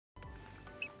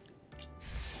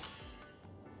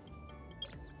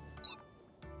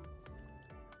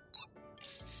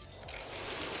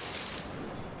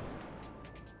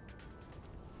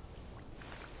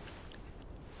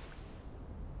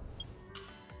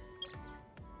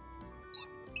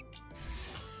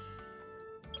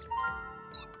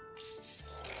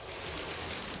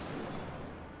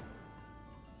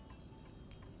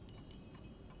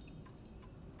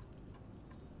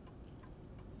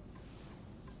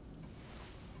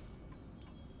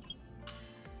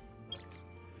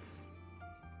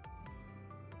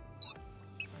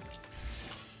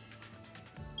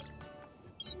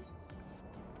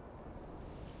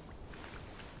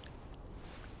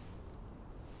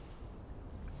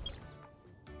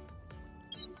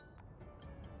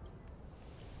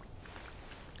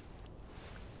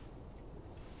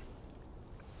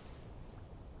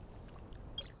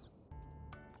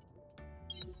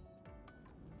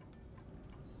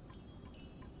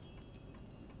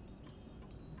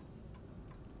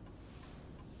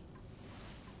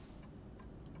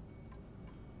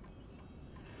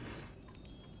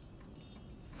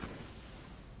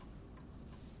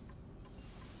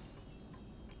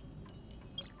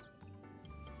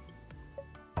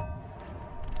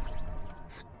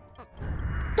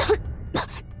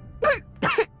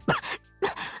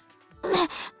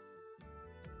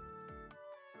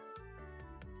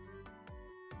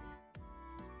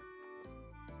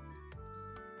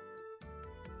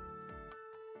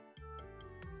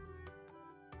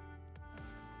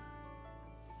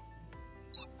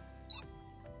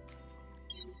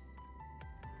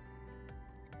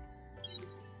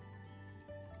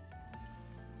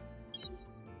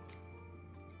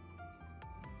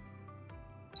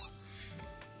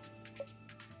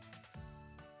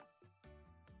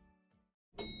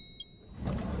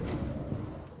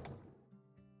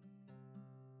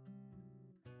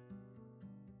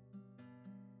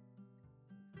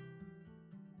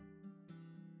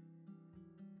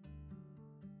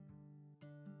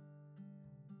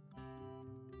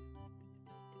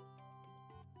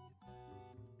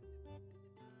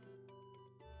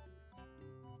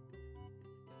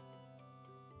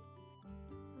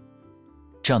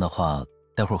这样的话，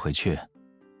待会儿回去，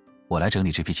我来整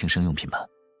理这批庆生用品吧。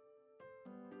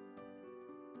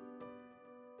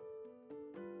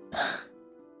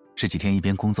这几天一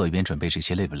边工作一边准备这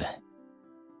些，累不累？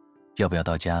要不要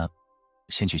到家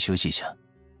先去休息一下？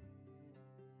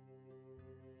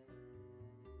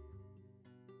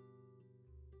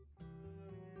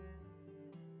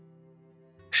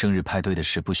生日派对的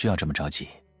事不需要这么着急，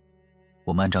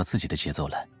我们按照自己的节奏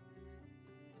来。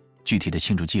具体的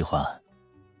庆祝计划，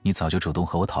你早就主动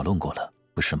和我讨论过了，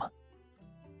不是吗？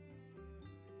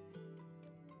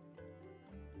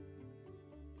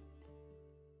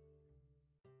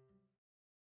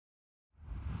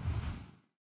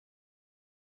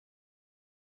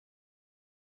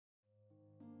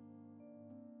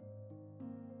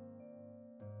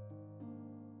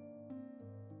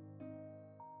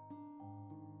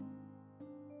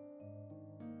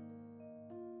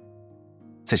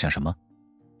在想什么？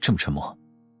这么沉默？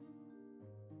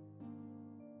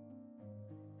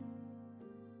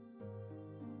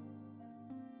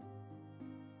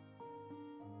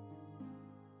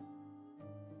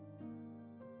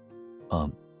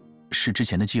是之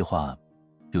前的计划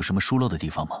有什么疏漏的地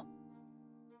方吗？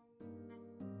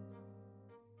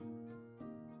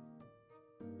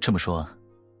这么说，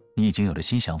你已经有了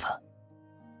新想法？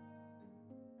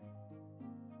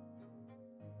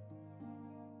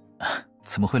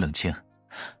怎么会冷清？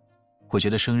我觉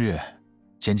得生日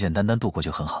简简单单度过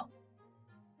就很好。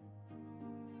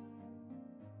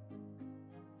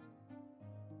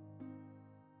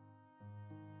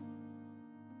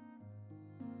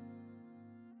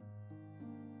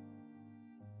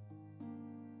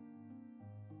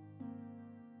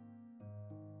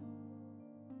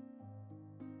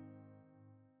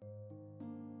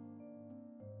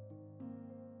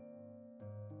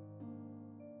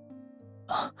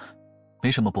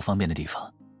没什么不方便的地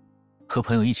方，和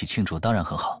朋友一起庆祝当然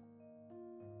很好。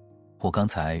我刚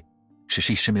才只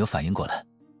是一时没有反应过来。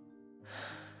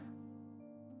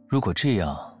如果这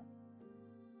样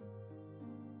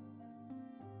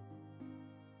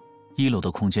，1楼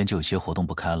的空间就有些活动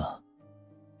不开了。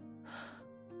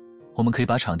我们可以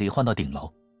把场地换到顶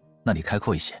楼，那里开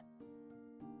阔一些。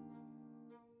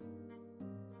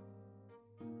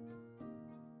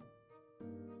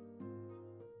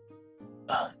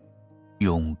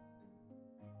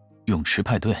泳池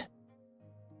派对。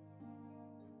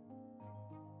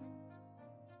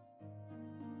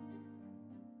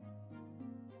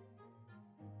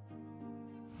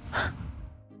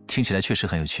听起来确实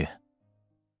很有趣，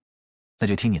那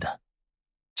就听你的，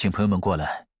请朋友们过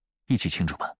来一起庆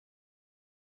祝吧。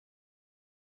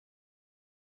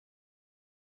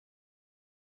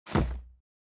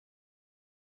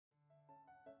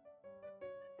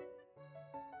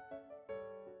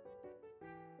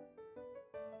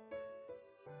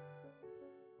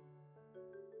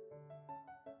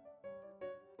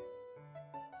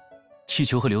气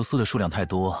球和流苏的数量太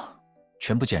多，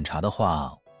全部检查的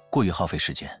话过于耗费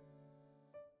时间。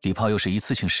礼炮又是一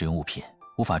次性使用物品，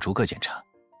无法逐个检查。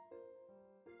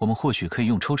我们或许可以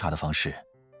用抽查的方式，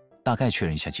大概确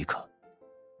认一下即可。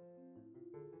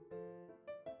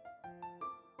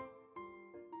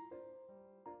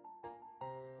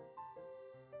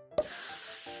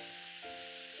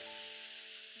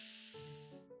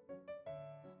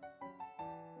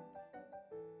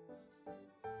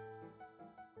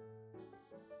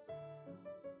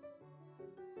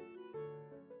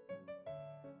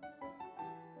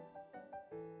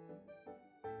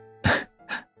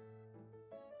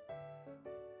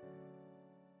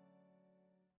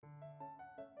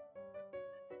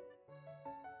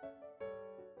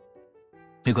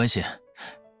没关系，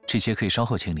这些可以稍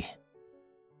后清理。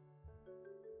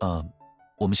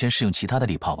我们先试用其他的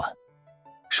礼炮吧，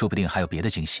说不定还有别的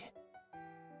惊喜。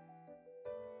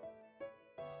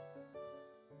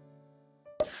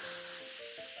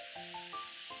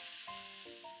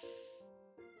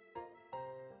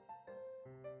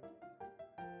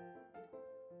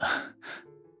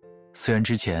虽然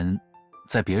之前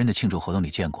在别人的庆祝活动里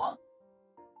见过，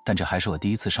但这还是我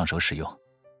第一次上手使用。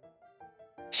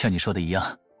像你说的一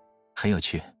样，很有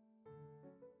趣。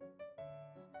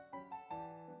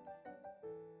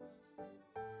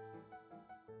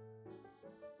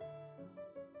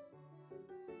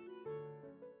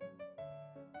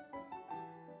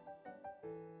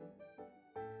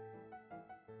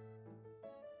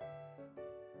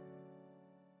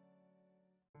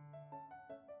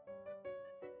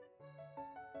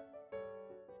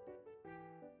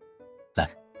来，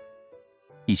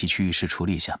一起去浴室处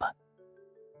理一下吧。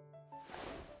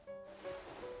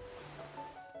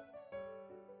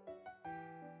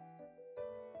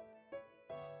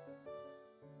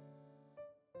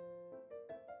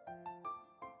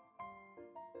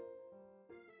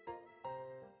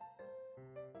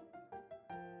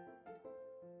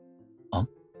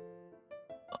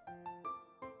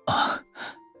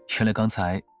原来刚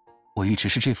才我一直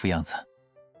是这副样子。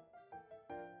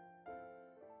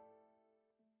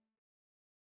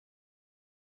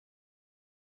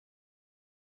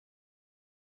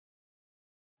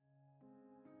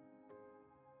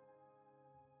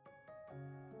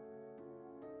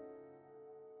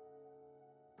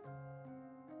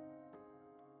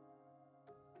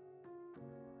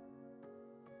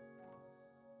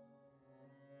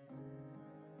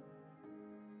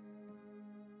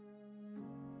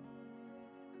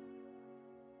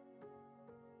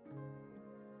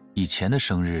以前的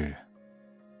生日，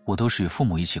我都是与父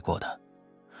母一起过的。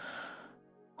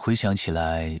回想起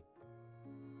来，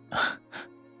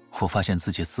我发现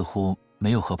自己似乎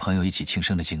没有和朋友一起庆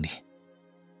生的经历。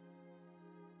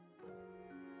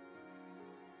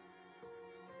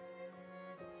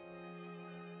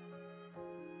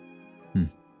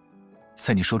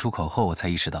在你说出口后，我才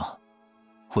意识到，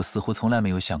我似乎从来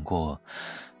没有想过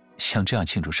像这样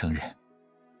庆祝生日。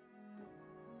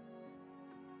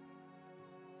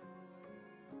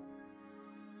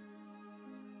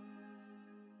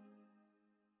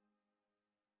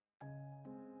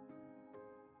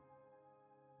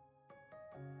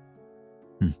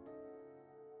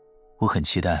我很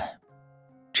期待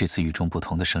这次与众不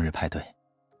同的生日派对。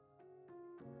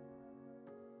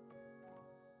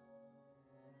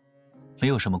没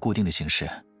有什么固定的形式，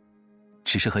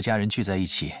只是和家人聚在一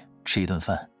起吃一顿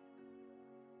饭。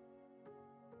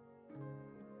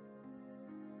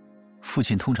父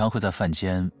亲通常会在饭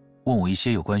间问我一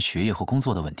些有关学业或工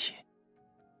作的问题，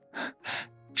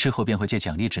之后便会借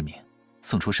奖励之名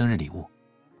送出生日礼物。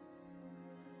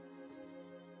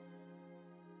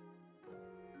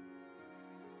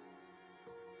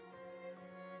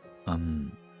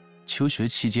求学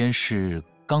期间是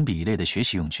钢笔一类的学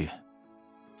习用具，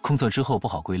工作之后不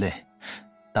好归类，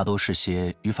大多是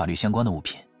些与法律相关的物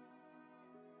品。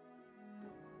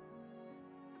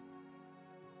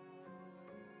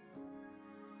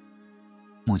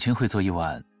母亲会做一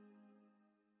碗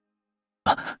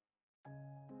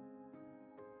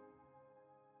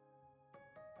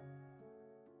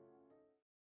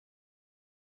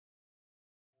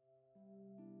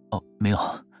哦，没有，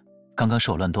刚刚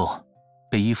是我乱动，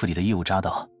被衣服里的异物扎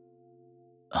到。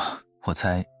我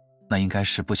猜那应该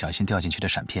是不小心掉进去的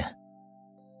闪片。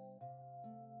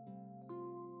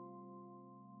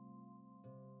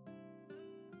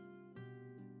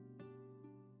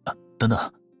等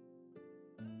等，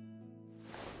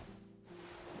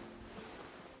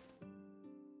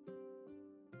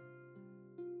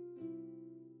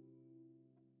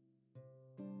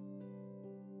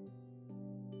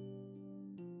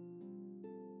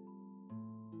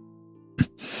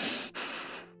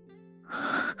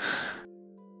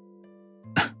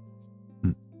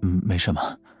没什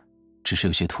么，只是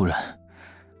有些突然，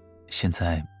现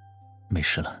在没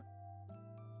事了。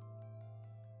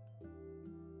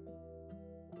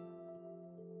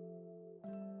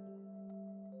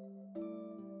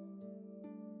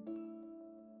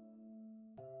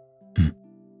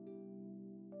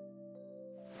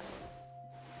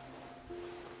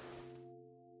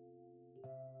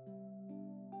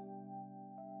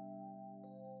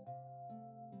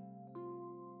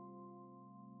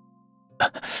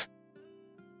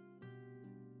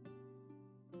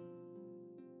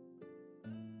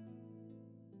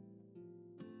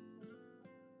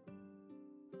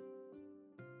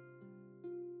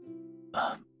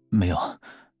没有，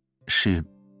是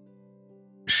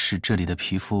这里的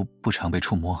皮肤不常被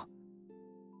触摸，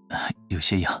有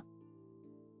些痒。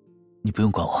你不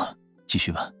用管我，继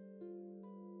续吧。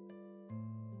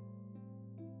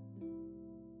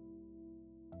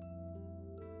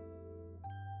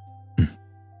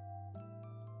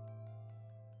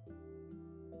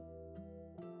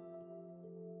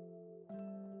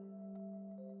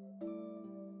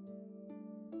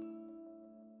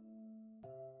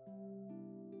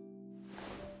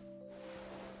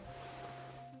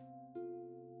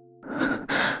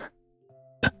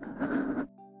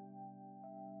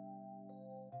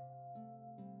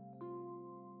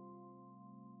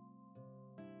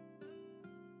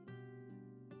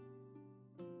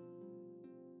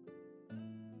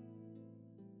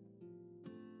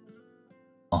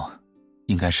哦，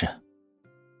应该是。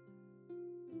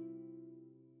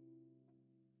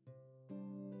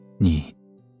你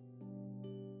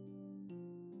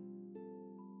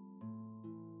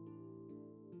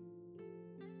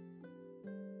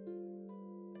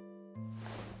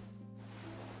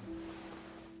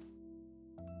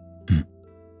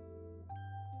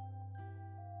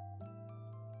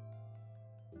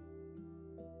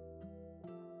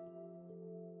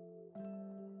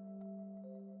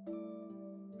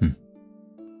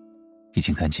已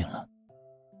经干净了。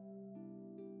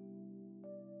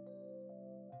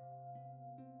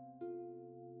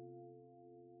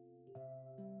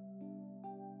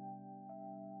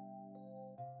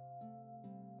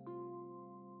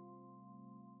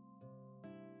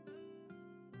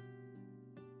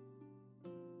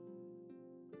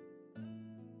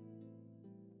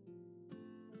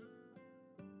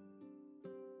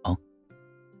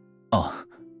哦，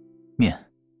面，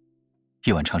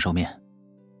一碗长寿面。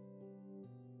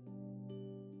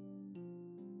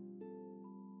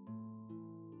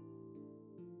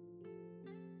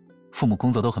父母工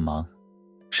作都很忙，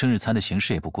生日餐的形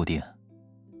式也不固定，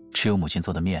只有母亲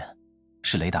做的面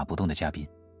是雷打不动的嘉宾。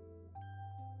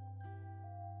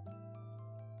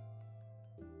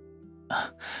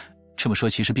这么说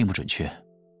其实并不准确。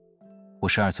我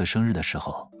12岁生日的时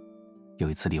候，有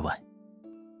一次例外。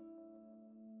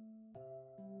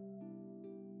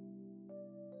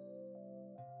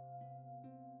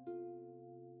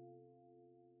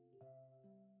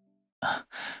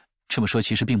这么说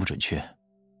其实并不准确。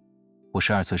我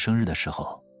12岁生日的时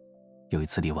候，有一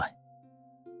次例外。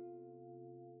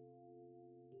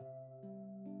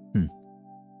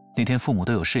那天父母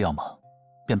都有事要忙，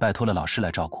便拜托了老师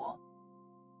来照顾我。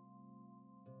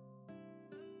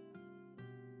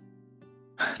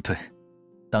对，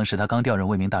当时他刚调任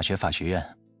未名大学法学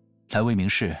院，来未名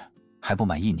市还不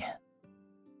满1年。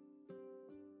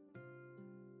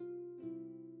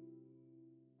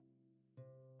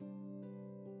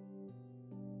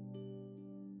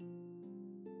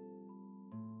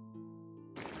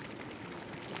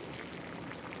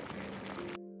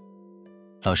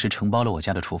老师承包了我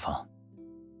家的厨房，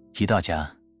一到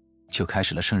家就开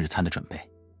始了生日餐的准备。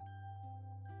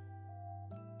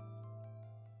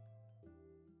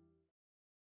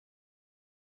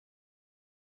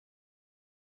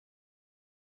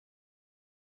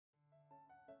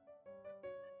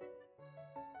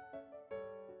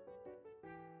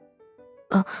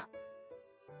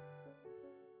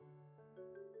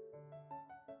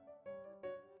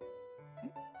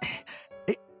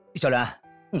小然，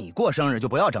你过生日就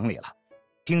不要整理了，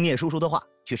听聂叔叔的话，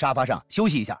去沙发上休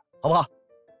息一下，好不好？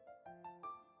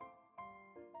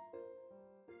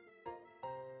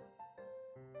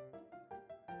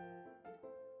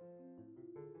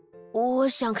我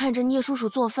想看着聂叔叔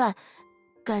做饭，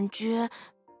感觉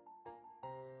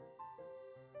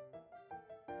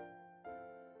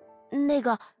那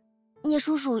个聂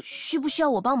叔叔需不需要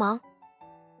我帮忙？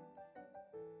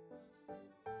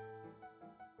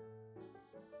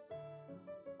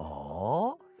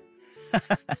哦，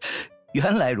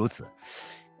原来如此。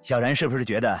小然是不是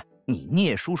觉得你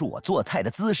聂叔叔我做菜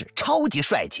的姿势超级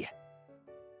帅气？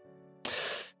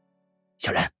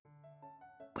小然，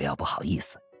不要不好意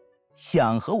思，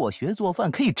想和我学做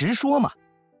饭可以直说嘛。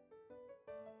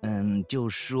就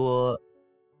说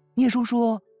聂叔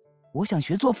叔，我想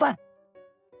学做饭，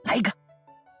来一个。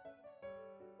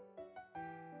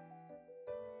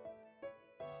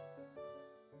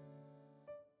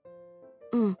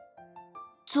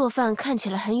做饭看起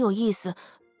来很有意思，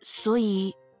所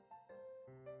以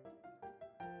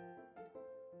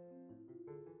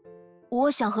我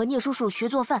想和聂叔叔学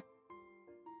做饭。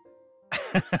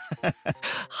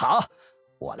好，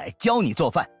我来教你做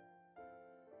饭。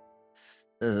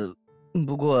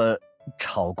不过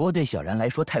炒锅对小然来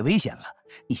说太危险了，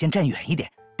你先站远一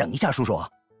点，等一下叔叔。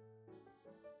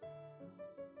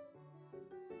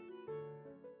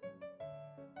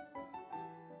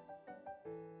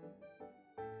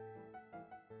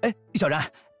哎，小然，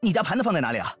你家盘子放在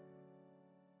哪里啊？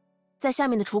在下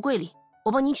面的橱柜里，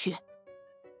我帮你取。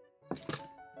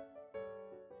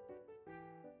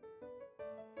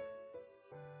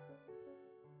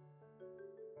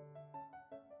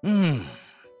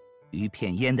鱼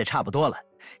片腌的差不多了，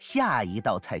下一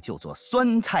道菜就做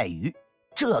酸菜鱼，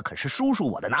这可是叔叔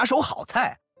我的拿手好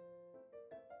菜。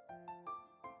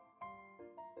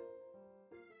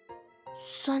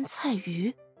酸菜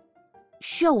鱼，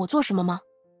需要我做什么吗？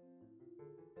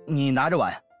你拿着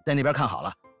碗在那边看好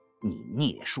了，你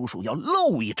聂叔叔要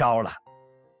露一招了。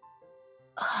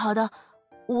好的，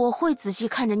我会仔细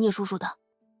看着聂叔叔的。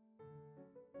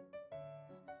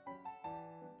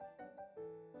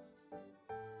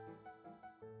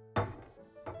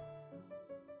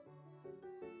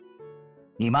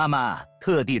你妈妈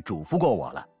特地嘱咐过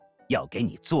我了，要给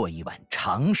你做一碗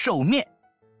长寿面。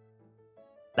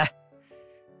来，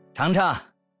尝尝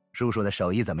叔叔的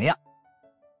手艺怎么样？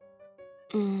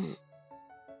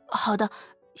好的，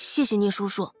谢谢聂叔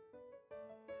叔。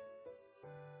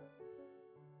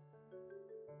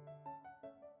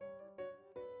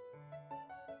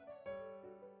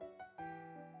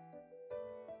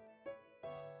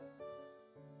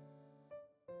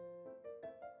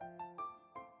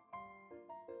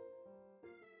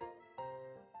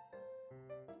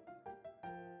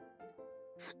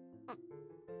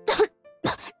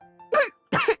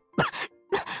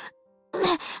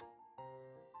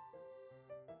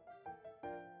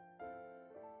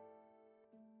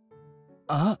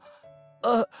啊，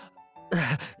呃，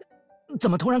怎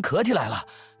么突然咳起来了？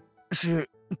是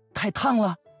太烫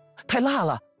了，太辣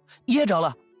了，噎着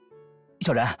了。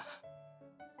小然，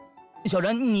小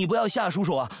然，你不要吓叔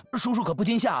叔啊！叔叔可不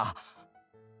禁吓啊！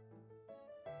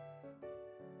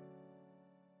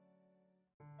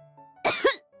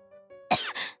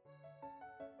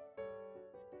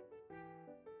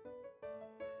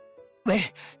喂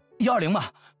，120吗？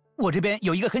我这边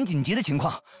有一个很紧急的情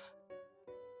况，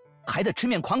孩子吃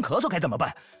面狂咳嗽该怎么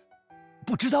办？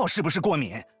不知道是不是过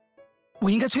敏？我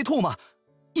应该催吐吗？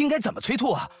应该怎么催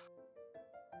吐啊？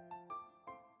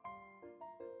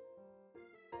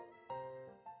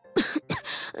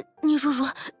聂叔叔，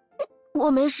我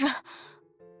没事。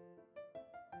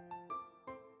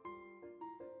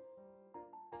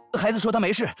孩子说他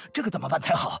没事，这可怎么办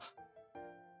才好？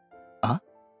啊？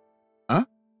啊？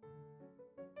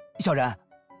小然，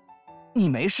你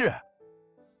没事？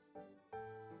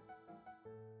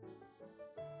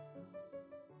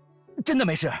真的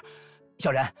没事？小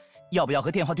然，要不要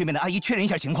和电话对面的阿姨确认一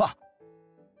下情况？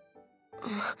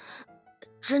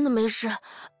真的没事，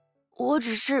我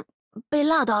只是被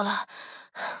辣到了，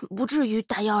不至于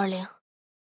打120。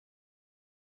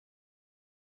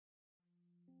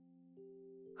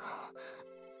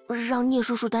让聂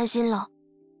叔叔担心了。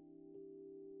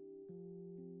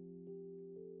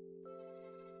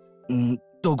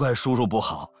都怪叔叔不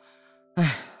好。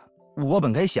哎，我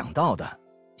本该想到的，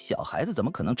小孩子怎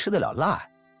么可能吃得了辣？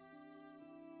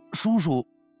叔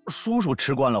叔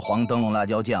吃惯了黄灯笼辣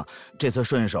椒酱，这次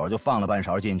顺手就放了半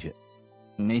勺进去，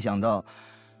没想到，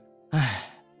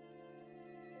哎，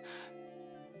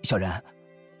小然，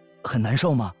很难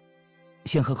受吗？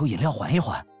先喝口饮料缓一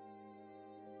缓。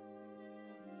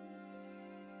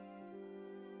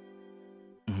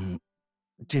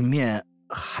这面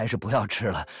还是不要吃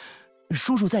了，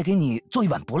叔叔再给你做一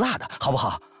碗不辣的，好不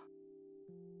好？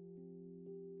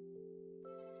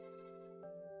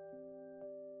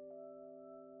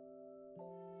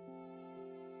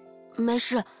没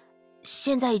事，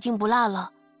现在已经不辣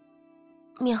了，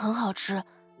面很好吃，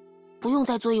不用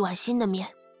再做一碗新的面。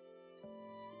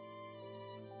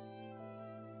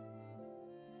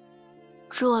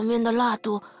这碗面的辣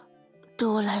度对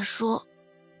我来说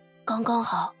刚刚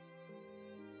好。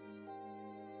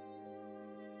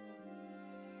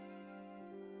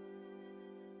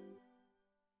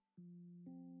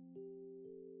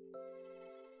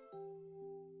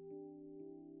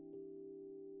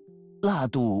辣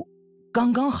度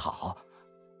刚刚好，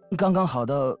刚刚好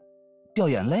的掉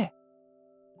眼泪。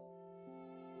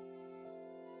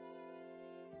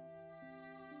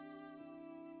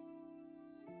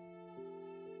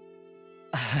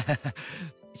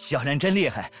小然真厉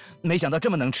害，没想到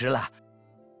这么能吃辣。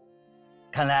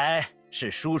看来是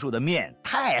叔叔的面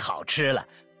太好吃了，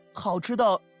好吃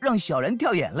到让小然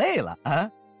掉眼泪了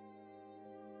啊！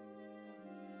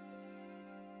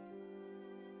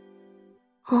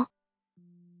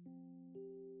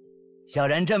小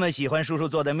然这么喜欢叔叔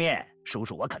做的面，叔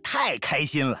叔我可太开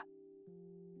心了。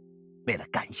为了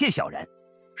感谢小然，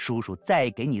叔叔再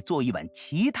给你做一碗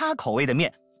其他口味的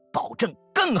面，保证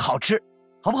更好吃，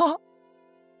好不好？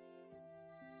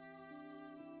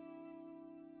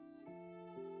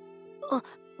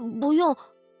不用。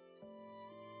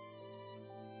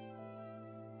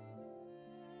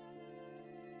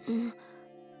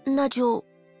那就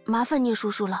麻烦聂叔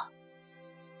叔了。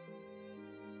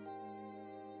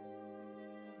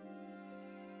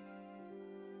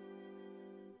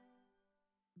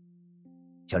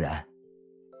小然，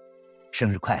生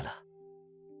日快乐！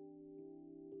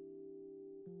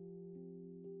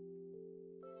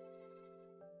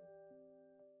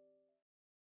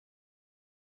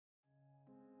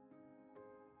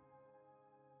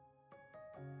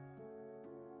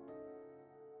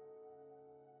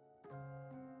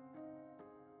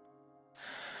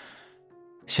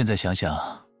现在想想，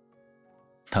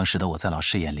当时的我在老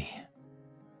师眼里，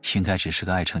应该只是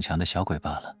个爱逞强的小鬼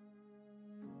罢了。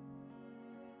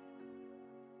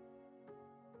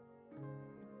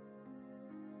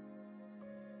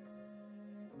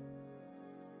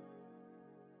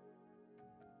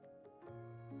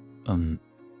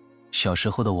小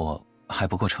时候的我还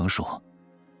不够成熟，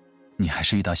你还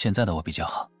是遇到现在的我比较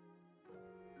好。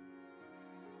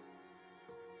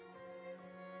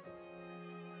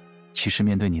其实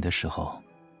面对你的时候，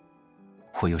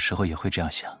我有时候也会这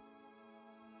样想。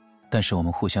但是我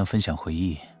们互相分享回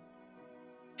忆，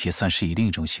也算是以另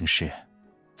一种形式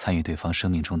参与对方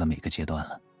生命中的每个阶段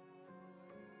了。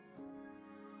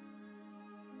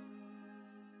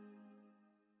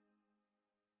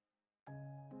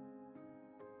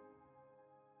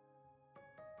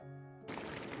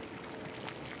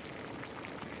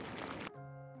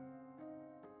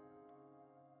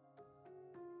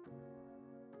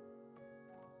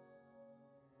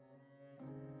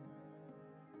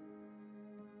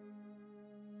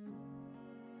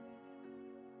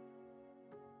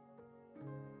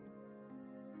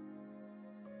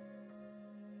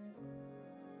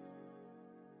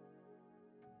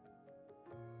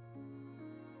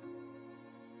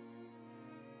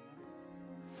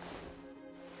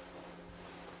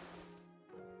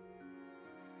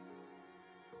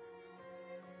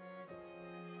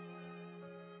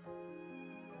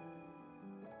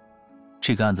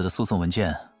这个案子的诉讼文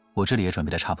件，我这里也准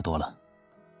备的差不多了，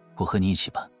我和你一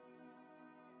起吧。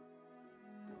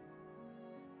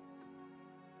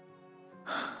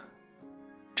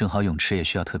正好泳池也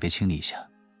需要特别清理一下，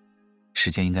时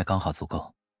间应该刚好足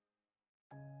够。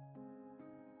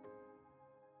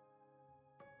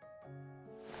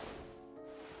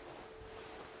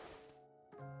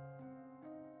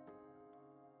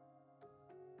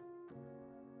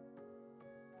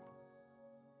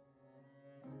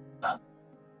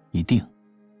一定。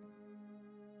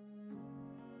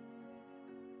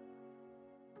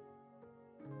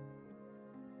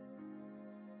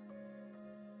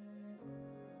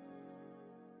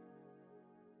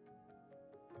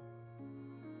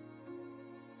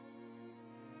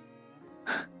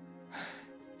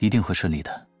一定会顺利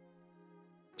的，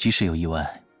即使有意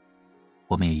外，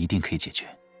我们也一定可以解决，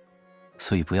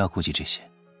所以不要顾忌这些。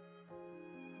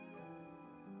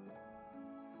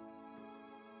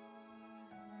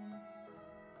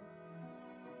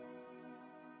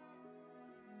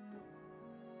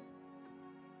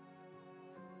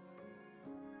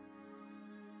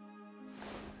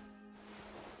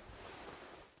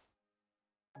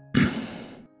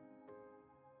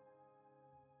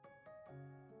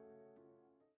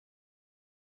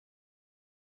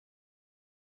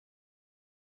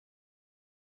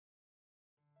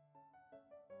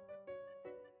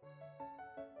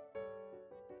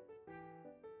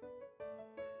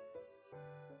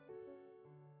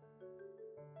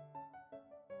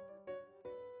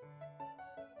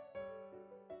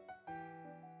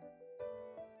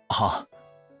好，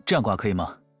这样挂可以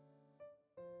吗？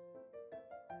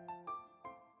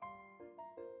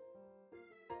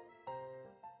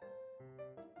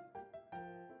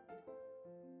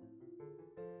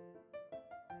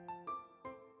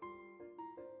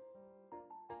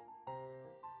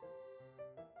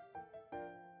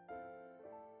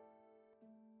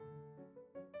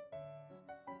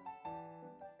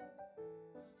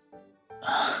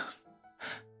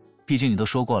毕竟你都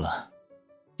说过了，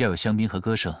要有香槟和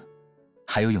歌声，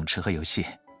还有泳池和游戏，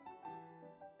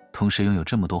同时拥有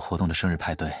这么多活动的生日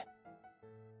派对，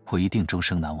我一定终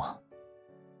生难忘。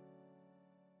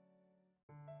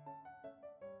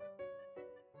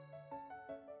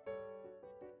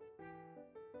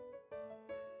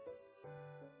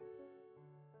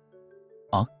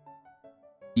啊？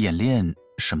演练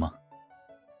什么？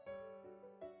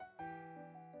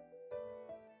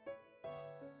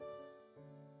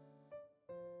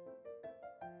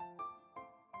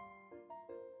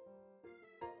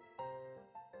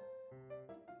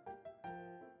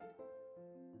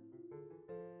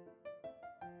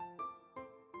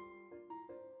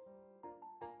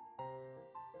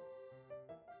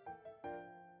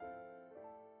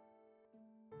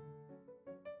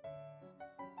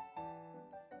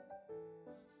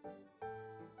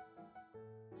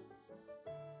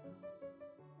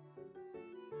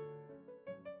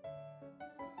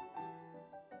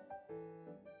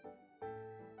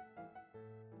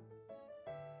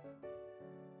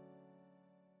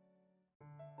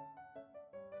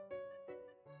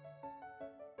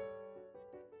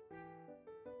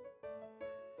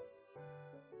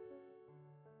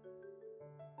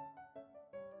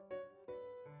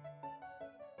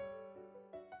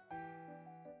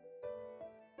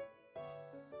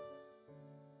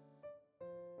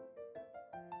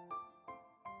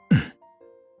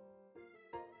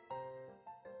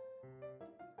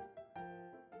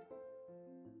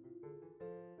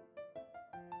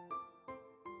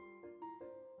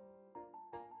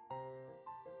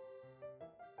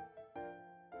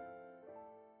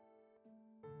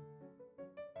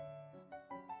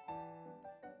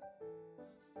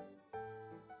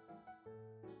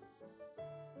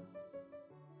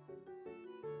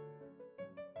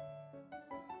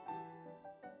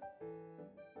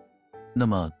那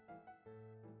么，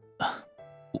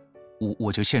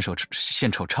我就献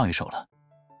丑唱一首了。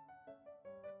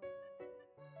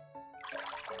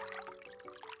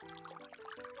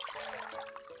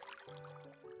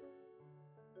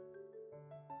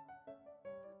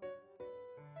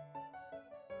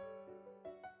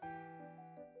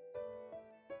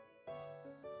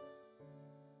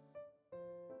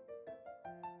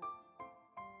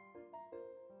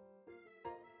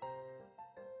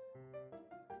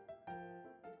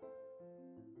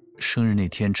生日那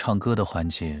天唱歌的环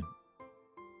节，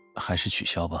还是取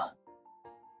消吧。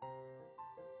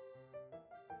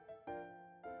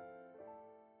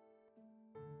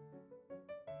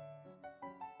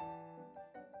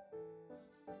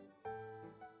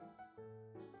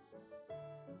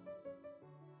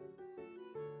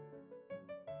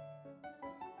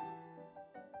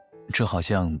这好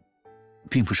像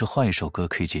并不是换一首歌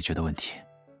可以解决的问题。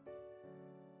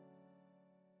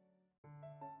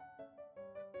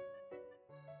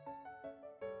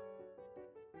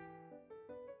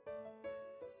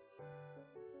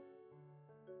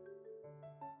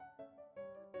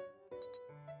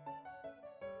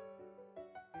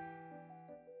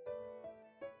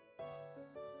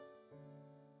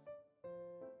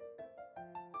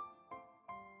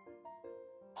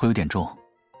会有点重，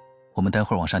我们待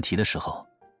会儿往上提的时候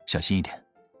小心一点。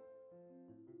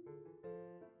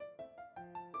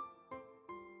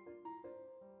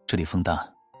这里风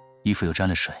大，衣服又沾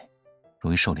了水，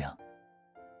容易受凉。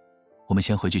我们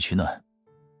先回去取暖，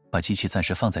把机器暂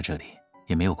时放在这里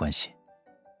也没有关系。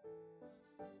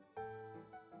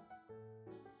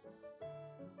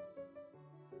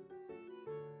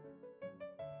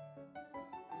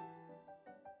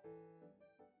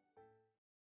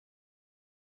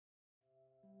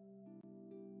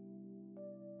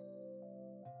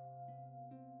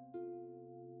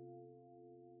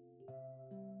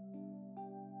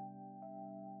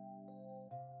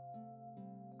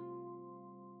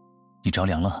你着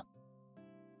凉了？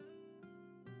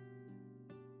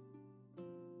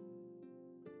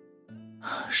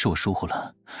是我疏忽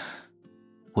了，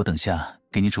我等下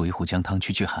给你煮一壶姜汤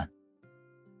去寒。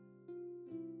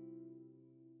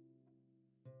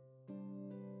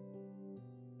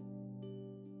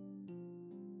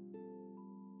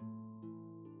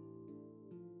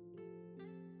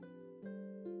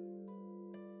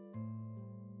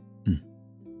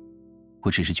我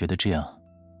只是觉得这样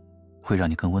会让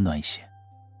你更温暖一些。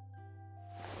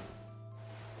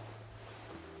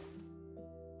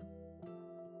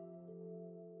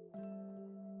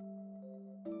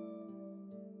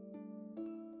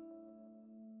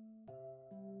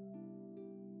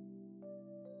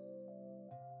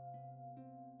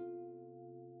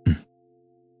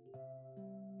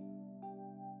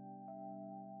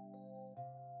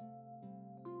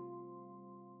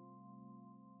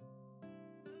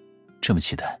这么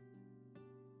期待？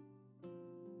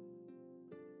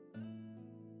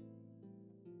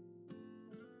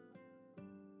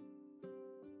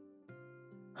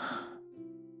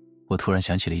我突然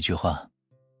想起了一句话，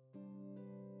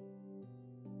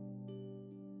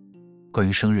关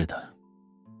于生日的。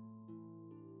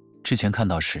之前看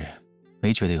到时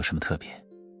没觉得有什么特别，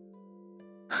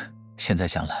现在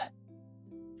想来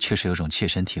确实有种切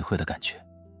身体会的感觉。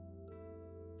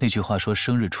那句话说，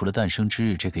生日除了诞生之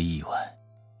日这个意义外，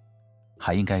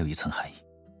还应该有一层含义，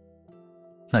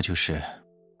那就是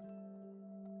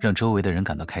让周围的人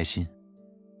感到开心，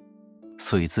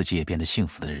所以自己也变得幸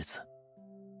福的日子。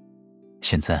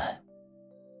现在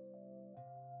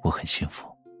我很幸福。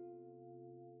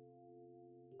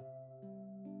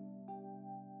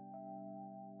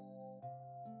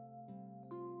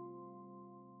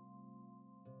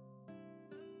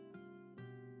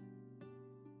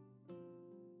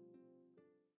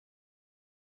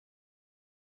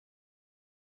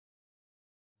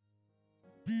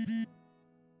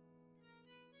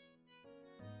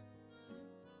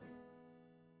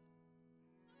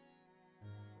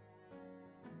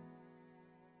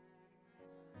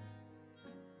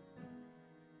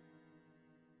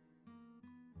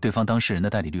对方当事人的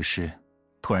代理律师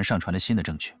突然上传了新的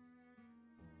证据。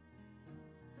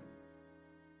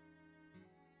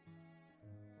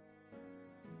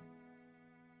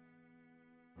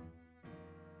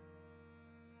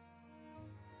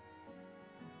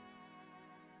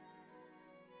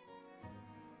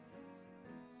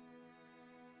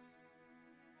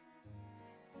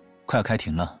快要开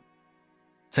庭了，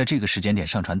在这个时间点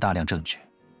上传大量证据，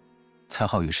蔡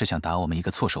浩宇是想打我们一个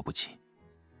措手不及。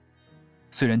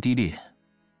虽然低劣，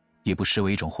也不失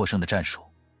为一种获胜的战术。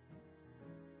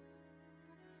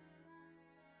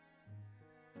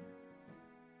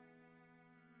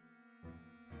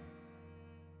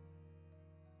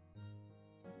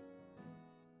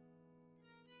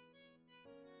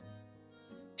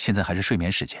现在还是睡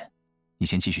眠时间，你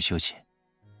先继续休息，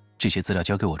这些资料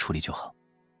交给我处理就好。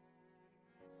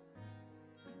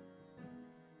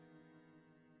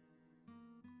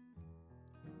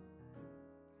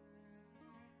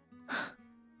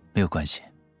没有关系，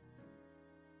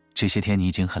这些天你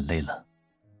已经很累了，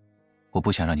我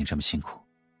不想让你这么辛苦。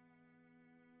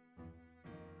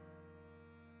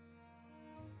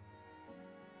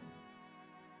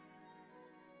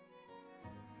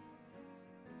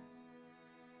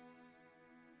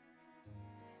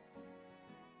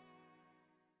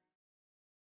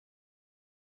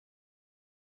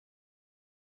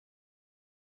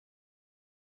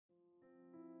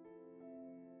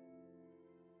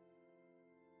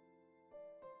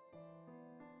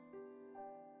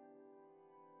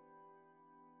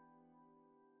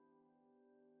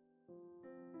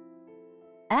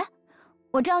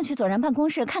我正要去左然办公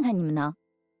室看看你们呢。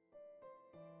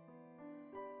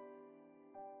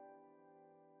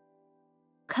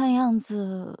看样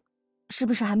子，是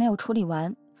不是还没有处理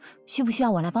完？需不需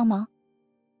要我来帮忙？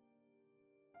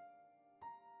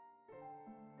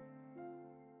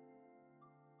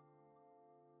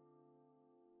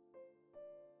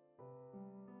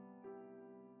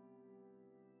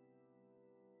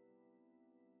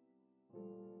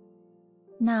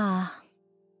那，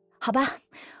好吧，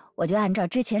我就按照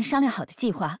之前商量好的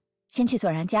计划，先去左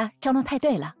然家张罗派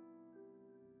对了。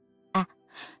哎，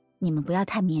你们不要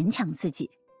太勉强自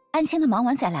己，安心的忙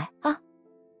完再来啊。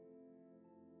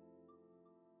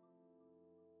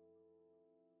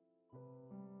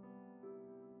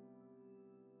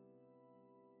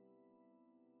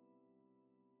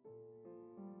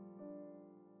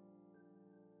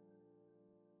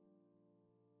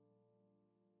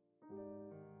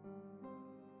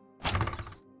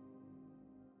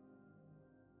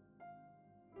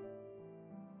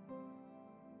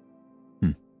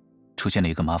出现了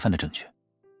一个麻烦的证据。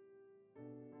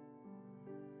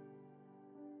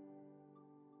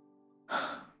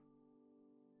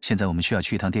现在我们需要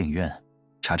去一趟电影院，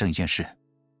查证一件事。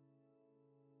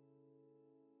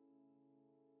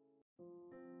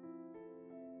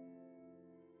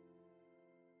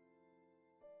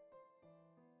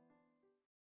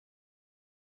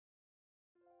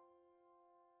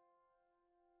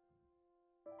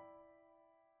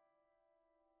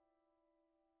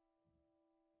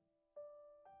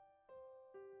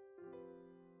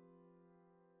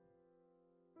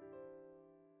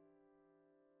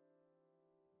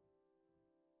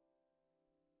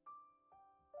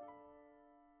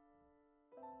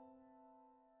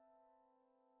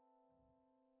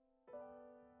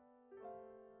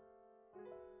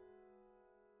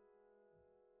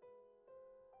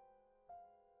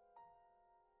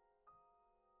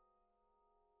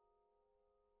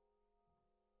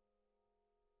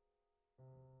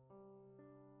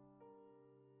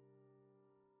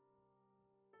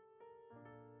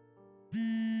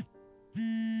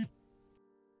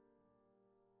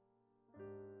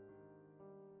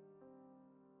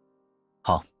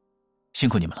好，辛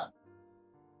苦你们了。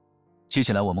接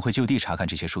下来我们会就地查看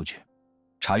这些数据，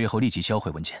查阅后立即销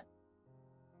毁文件，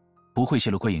不会泄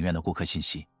露贵影院的顾客信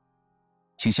息，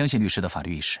请相信律师的法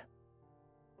律意识。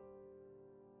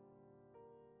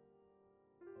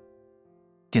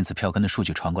电子票根的数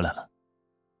据传过来了。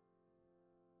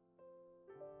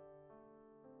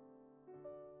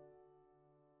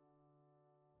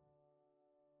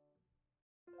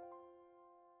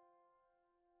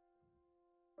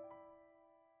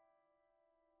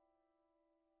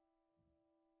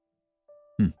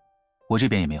我这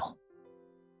边也没有，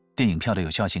电影票的有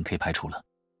效性可以排除了。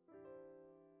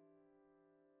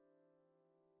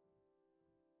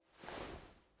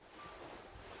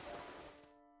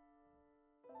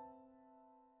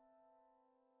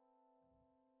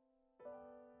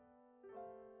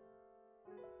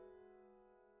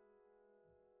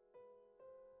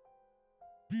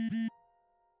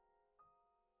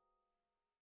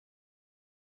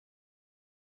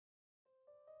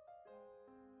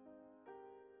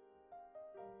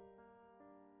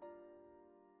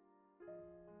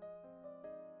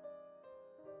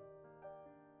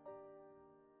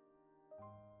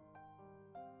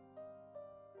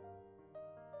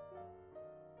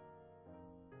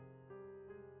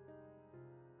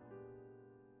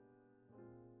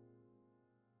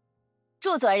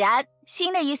祝左然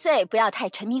新的一岁不要太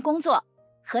沉迷工作，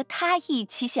和他一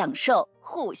起享受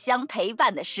互相陪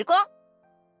伴的时光。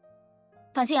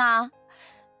放心啊，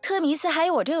特弥斯还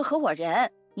有我这个合伙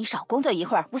人，你少工作一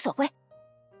会儿无所谓。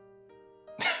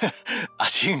阿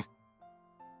星，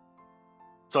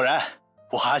左然，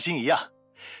我和阿星一样，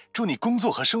祝你工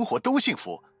作和生活都幸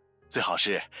福，最好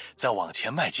是再往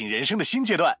前迈进人生的新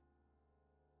阶段。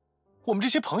我们这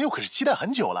些朋友可是期待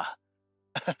很久了。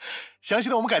详细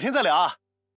的我们改天再聊啊。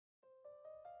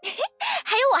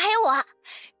还有我，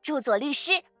祝左律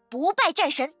师不败战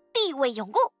神，地位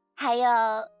永固，还有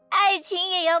爱情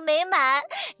也要美满，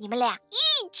你们俩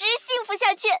一直幸福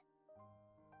下去。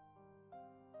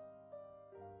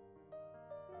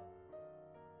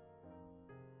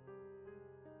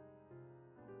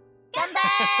干杯！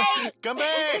干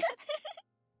杯！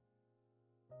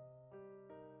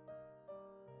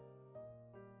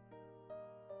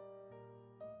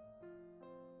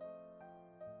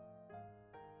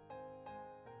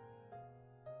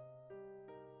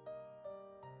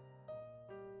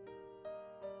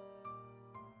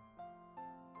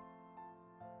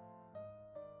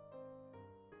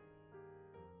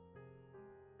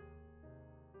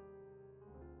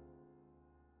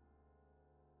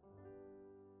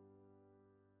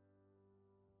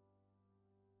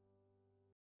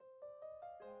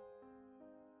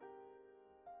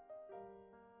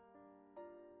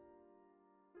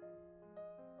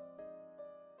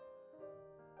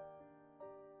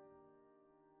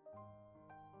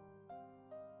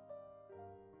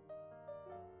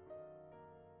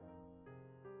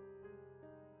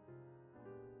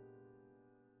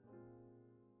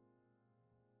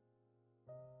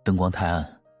灯光太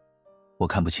暗，我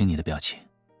看不清你的表情，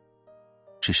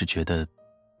只是觉得，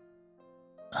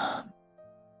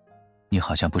你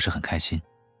好像不是很开心。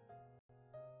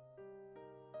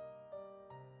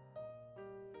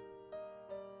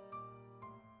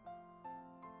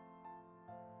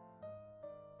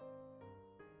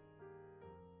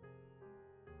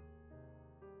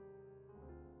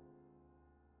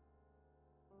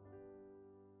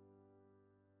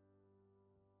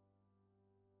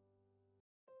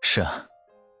是啊，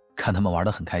看他们玩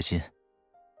得很开心。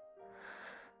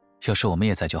要是我们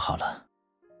也在就好了。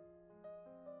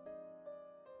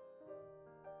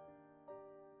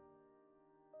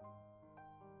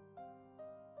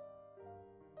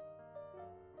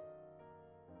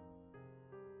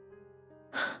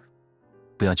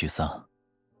不要沮丧，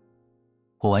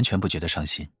我完全不觉得伤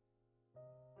心。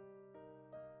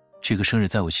这个生日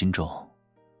在我心中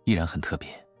依然很特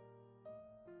别，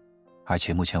而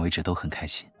且目前为止都很开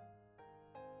心。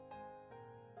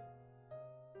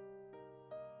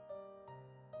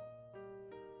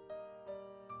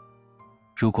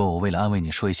如果我为了安慰你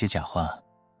说一些假话，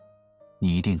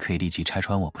你一定可以立即拆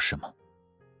穿我，不是吗？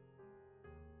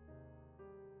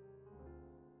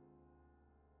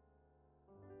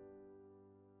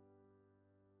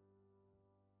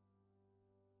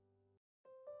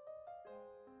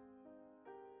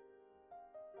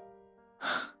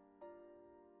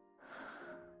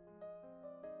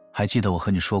还记得我和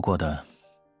你说过的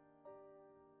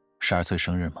12岁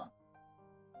生日吗？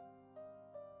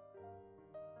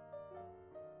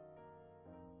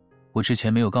我之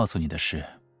前没有告诉你的是，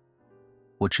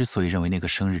我之所以认为那个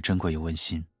生日珍贵又温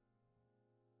馨，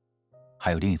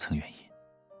还有另一层原因。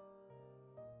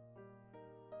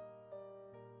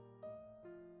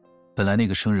本来那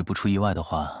个生日不出意外的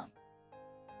话，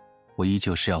我依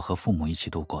旧是要和父母一起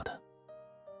度过的，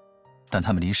但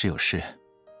他们临时有事，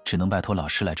只能拜托老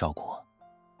师来照顾我。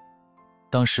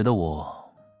当时的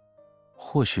我，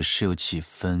或许是有几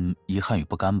分遗憾与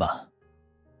不甘吧。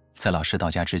在老师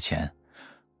到家之前，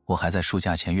我还在书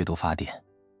架前阅读法典，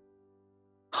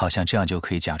好像这样就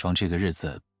可以假装这个日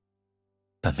子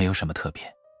本没有什么特别。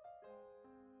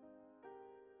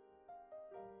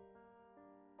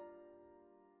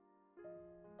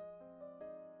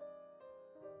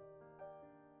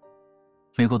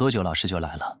没过多久，老师就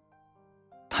来了，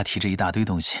他提着一大堆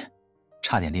东西，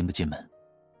差点拎不进门。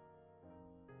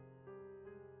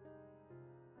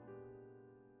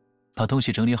把东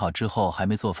西整理好之后，还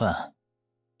没做饭，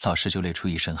老师就累出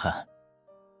一身汗。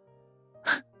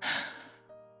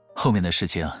后面的事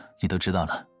情你都知道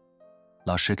了，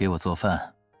老师给我做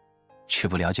饭，却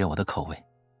不了解我的口味。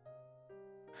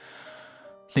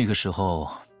那个时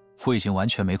候，我已经完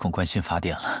全没空关心法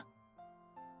典了。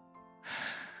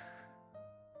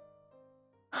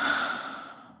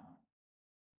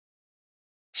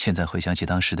现在回想起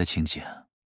当时的情景，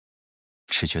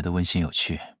只觉得温馨有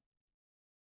趣，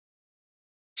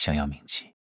想要铭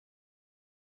记。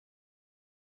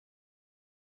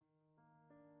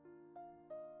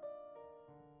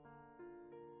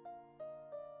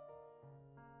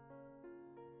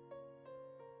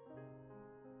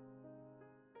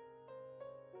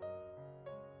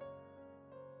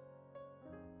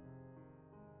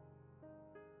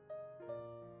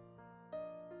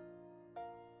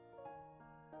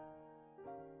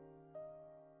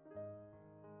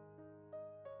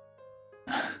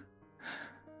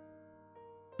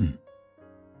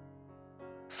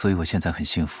所以我现在很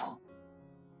幸福，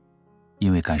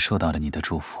因为感受到了你的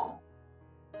祝福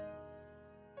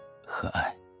和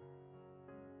爱。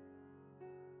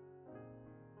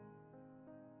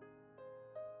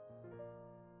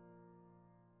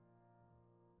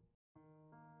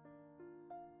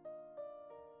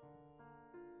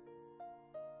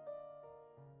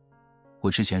我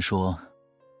之前说，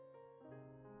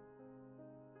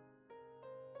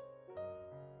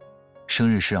生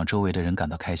日是让周围的人感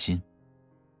到开心，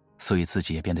所以自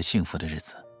己也变得幸福的日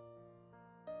子。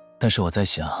但是我在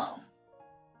想，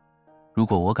如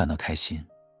果我感到开心，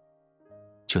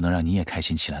就能让你也开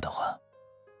心起来的话，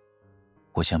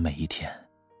我想每一天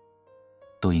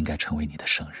都应该成为你的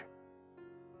生日。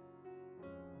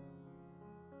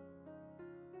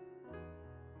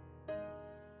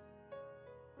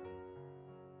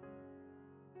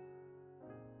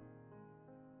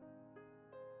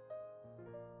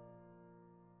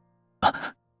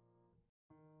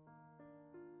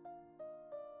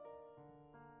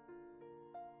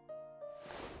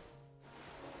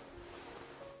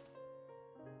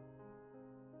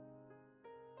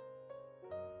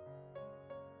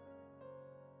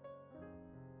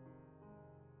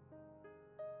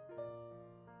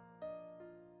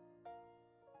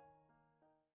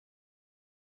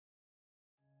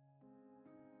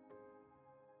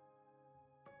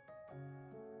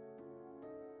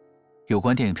有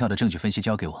关电影票的证据分析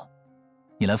交给我，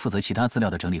你来负责其他资料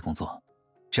的整理工作，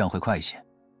这样会快一些。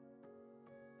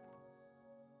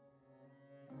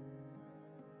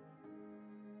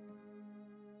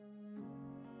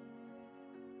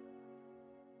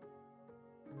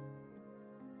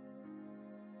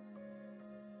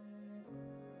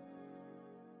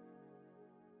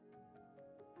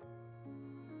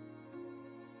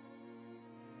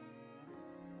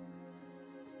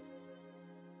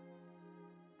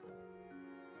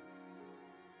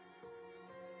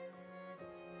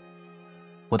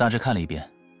我大致看了一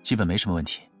遍，基本没什么问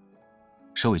题，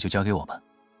收尾就交给我吧。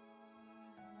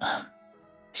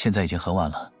现在已经很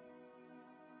晚了，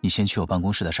你先去我办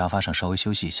公室的沙发上稍微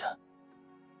休息一下，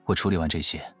我处理完这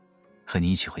些，和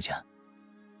你一起回家。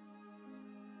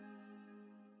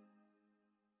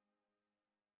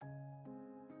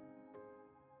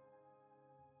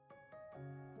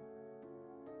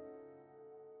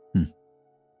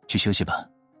去休息吧，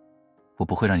我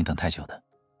不会让你等太久的。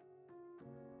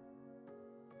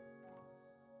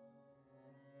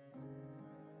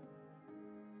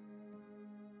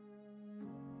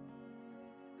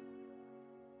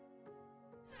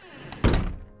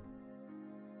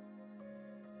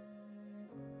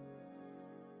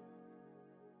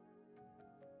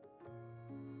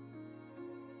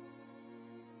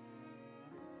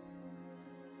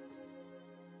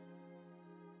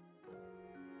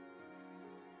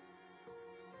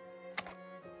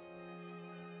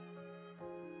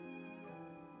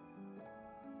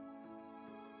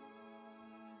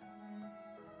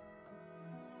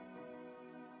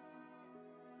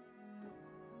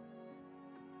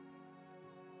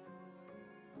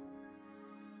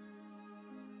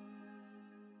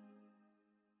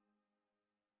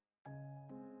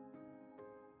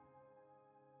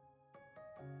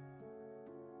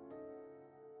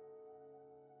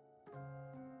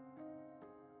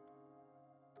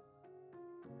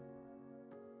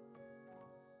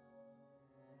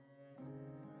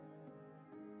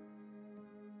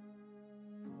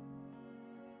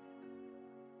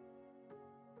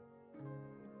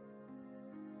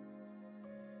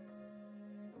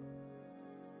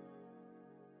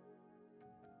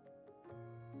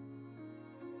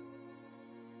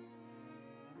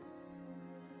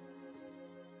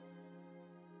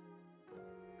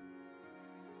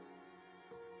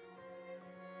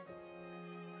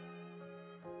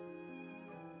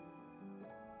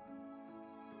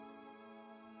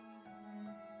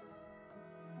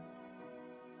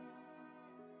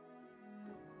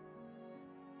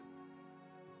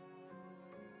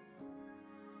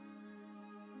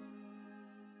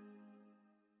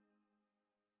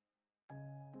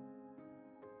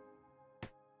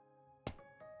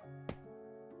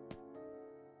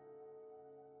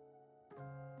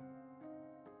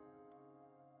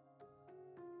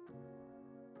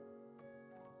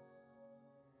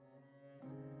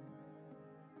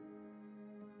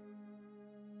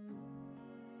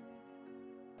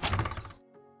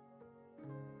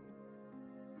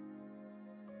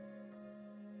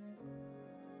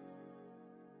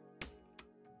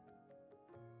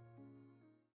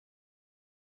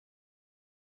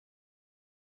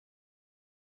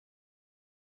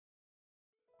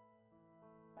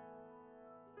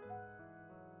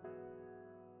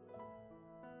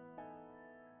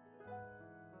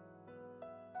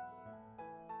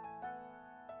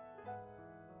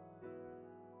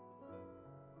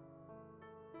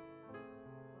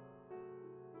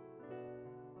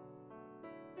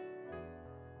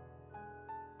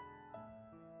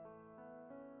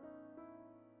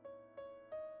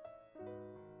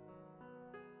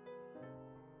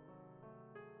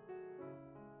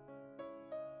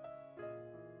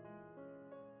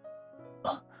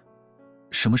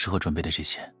什么时候准备的这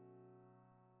些？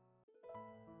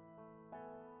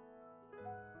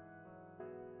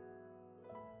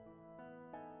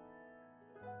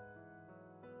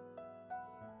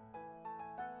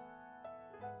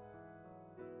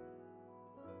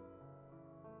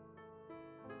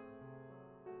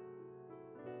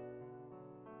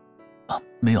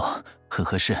没有，很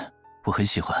合适，我很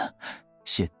喜欢。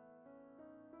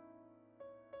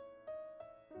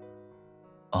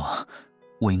哦，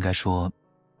我应该说，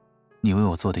你为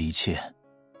我做的一切，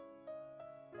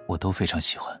我都非常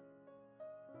喜欢。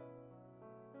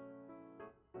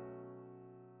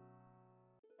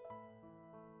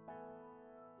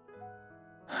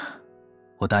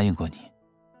我答应过你，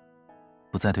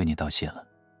不再对你道谢了。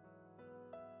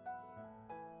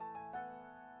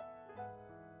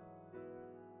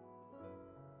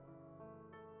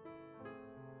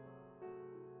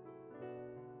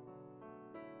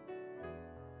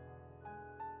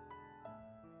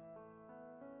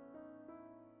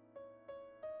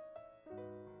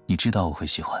你知道我会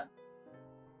喜欢。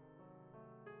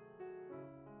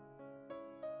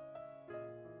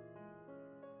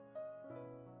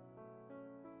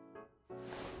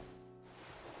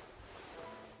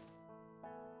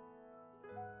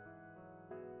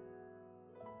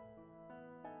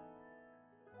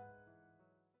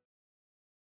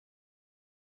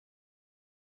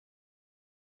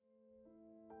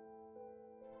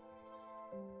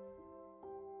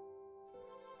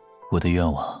我的愿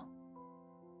望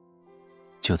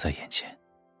就在眼前。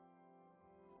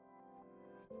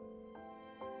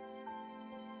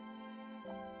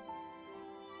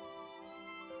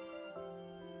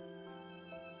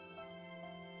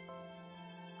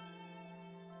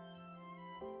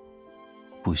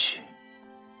不许，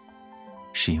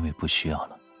是因为不需要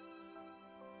了。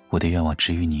我的愿望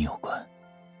只与你有关，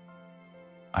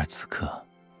而此刻，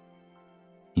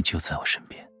你就在我身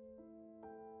边。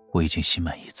我已经心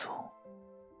满意足，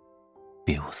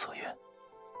别无所愿。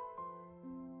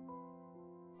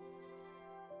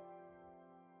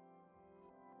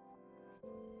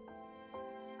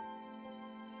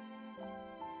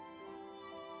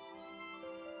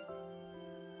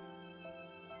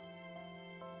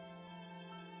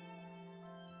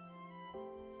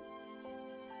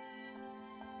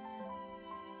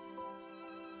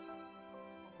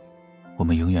我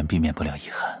们永远避免不了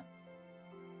遗憾，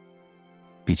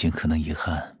毕竟可能遗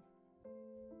憾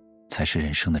才是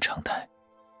人生的常态。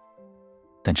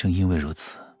但正因为如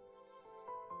此，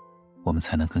我们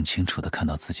才能更清楚地看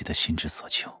到自己的心之所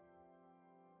求。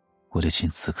我的心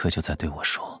此刻就在对我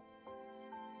说，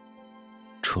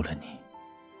除了你，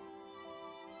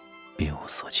别无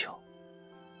所求，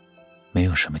没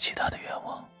有什么其他的愿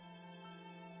望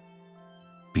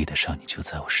比得上你就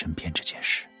在我身边这件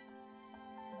事。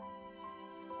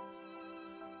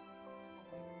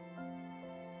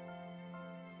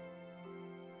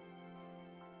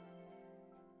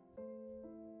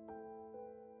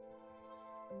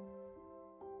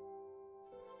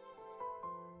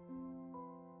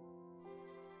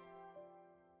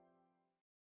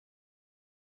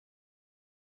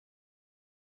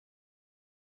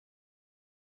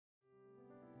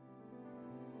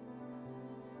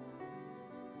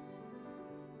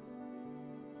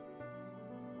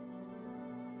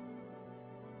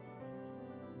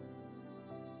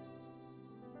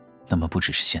那么不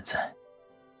只是现在，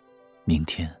明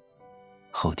天、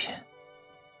后天、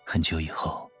很久以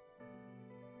后，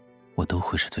我都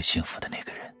会是最幸福的那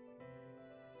个人。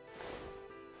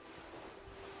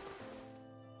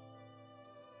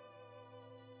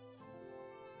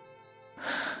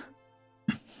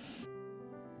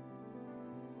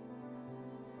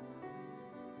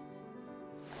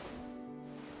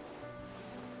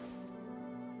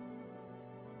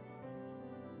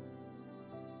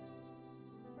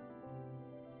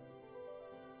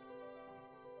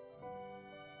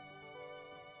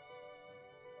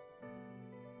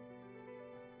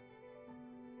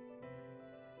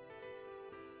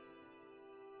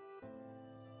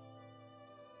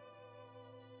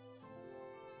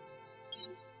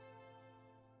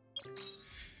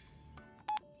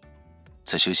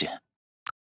在休息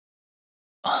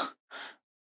啊，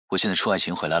我现在出外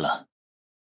勤回来了。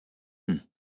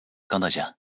刚到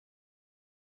家。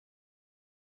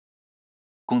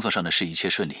工作上的事一切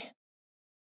顺利。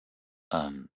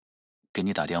给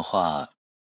你打电话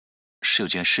是有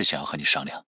件事想要和你商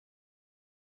量。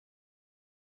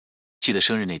记得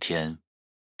生日那天，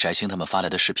翟星他们发来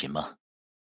的视频吗？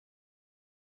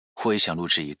我也想录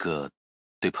制一个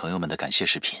对朋友们的感谢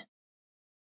视频。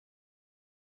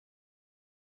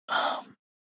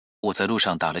我在路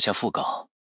上打了下副稿，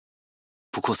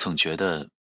不过总觉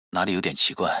得哪里有点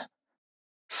奇怪，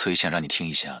所以想让你听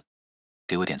一下，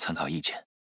给我点参考意见。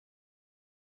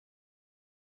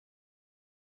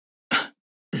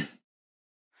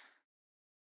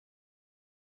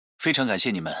非常感谢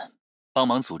你们帮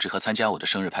忙组织和参加我的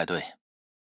生日派对。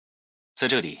在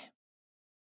这里，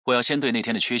我要先对那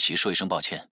天的缺席说一声抱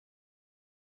歉。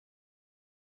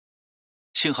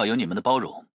幸好有你们的包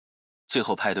容，最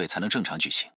后派对才能正常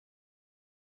举行。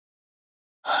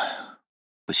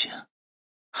不行，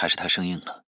还是太生硬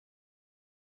了。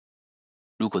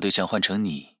如果对象换成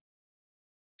你，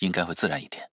应该会自然一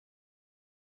点。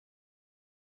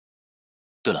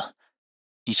对了，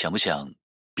你想不想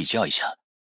比较一下，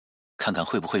看看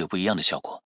会不会有不一样的效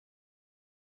果？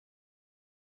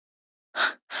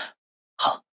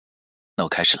好，那我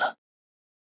开始了。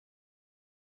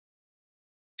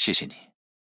谢谢你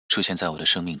出现在我的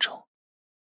生命中，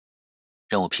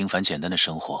让我平凡简单的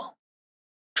生活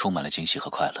充满了惊喜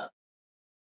和快乐。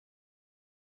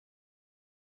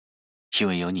因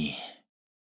为有你，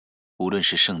无论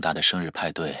是盛大的生日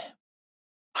派对，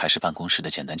还是办公室的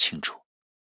简单庆祝，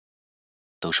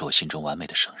都是我心中完美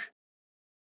的生日。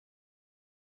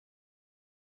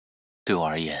对我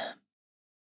而言，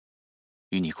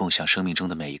与你共享生命中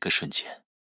的每一个瞬间，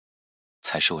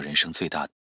才是我人生最大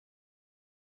的。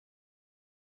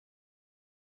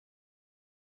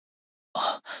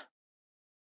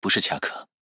不是卡壳，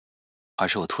而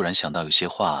是我突然想到，有些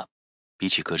话，比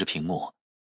起隔着屏幕，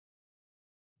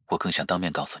我更想当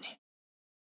面告诉你。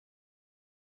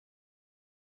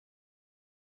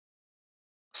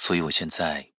所以我现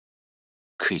在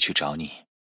可以去找你，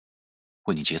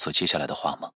为你解锁接下来的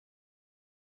话吗？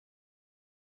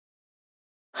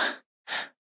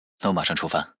那我马上出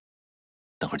发，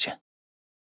等会儿见。